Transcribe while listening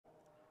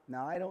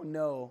Now, I don't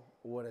know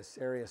what a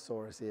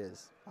Ceresiosaurus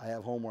is. I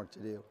have homework to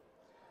do.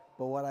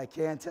 But what I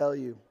can tell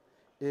you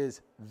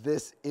is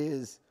this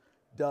is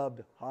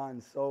dubbed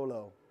Han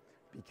Solo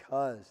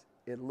because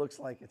it looks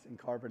like it's in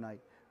carbonite.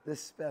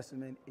 This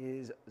specimen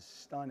is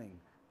stunning.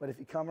 But if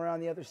you come around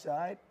the other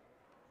side,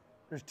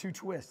 there's two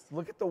twists.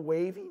 Look at the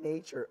wavy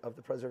nature of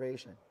the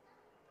preservation.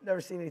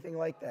 Never seen anything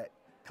like that.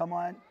 Come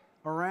on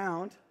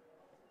around,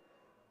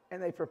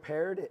 and they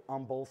prepared it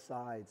on both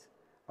sides.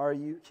 Are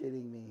you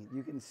kidding me?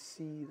 You can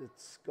see the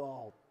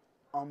skull,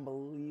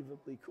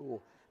 unbelievably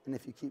cool. And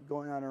if you keep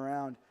going on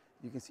around,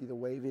 you can see the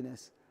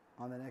waviness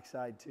on the next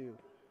side too.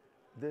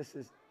 This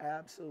is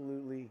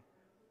absolutely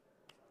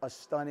a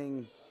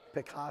stunning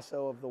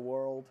Picasso of the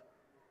world.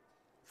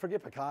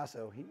 Forget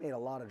Picasso, he made a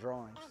lot of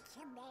drawings. It's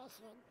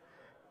amazing.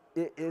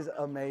 It is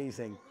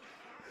amazing.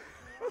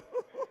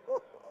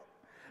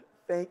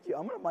 Thank you.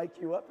 I'm going to mic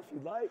you up if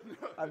you'd like.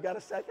 I've got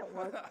a second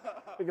one.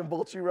 We can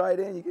bolt you right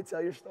in. You can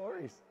tell your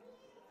stories.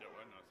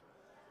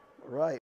 All right.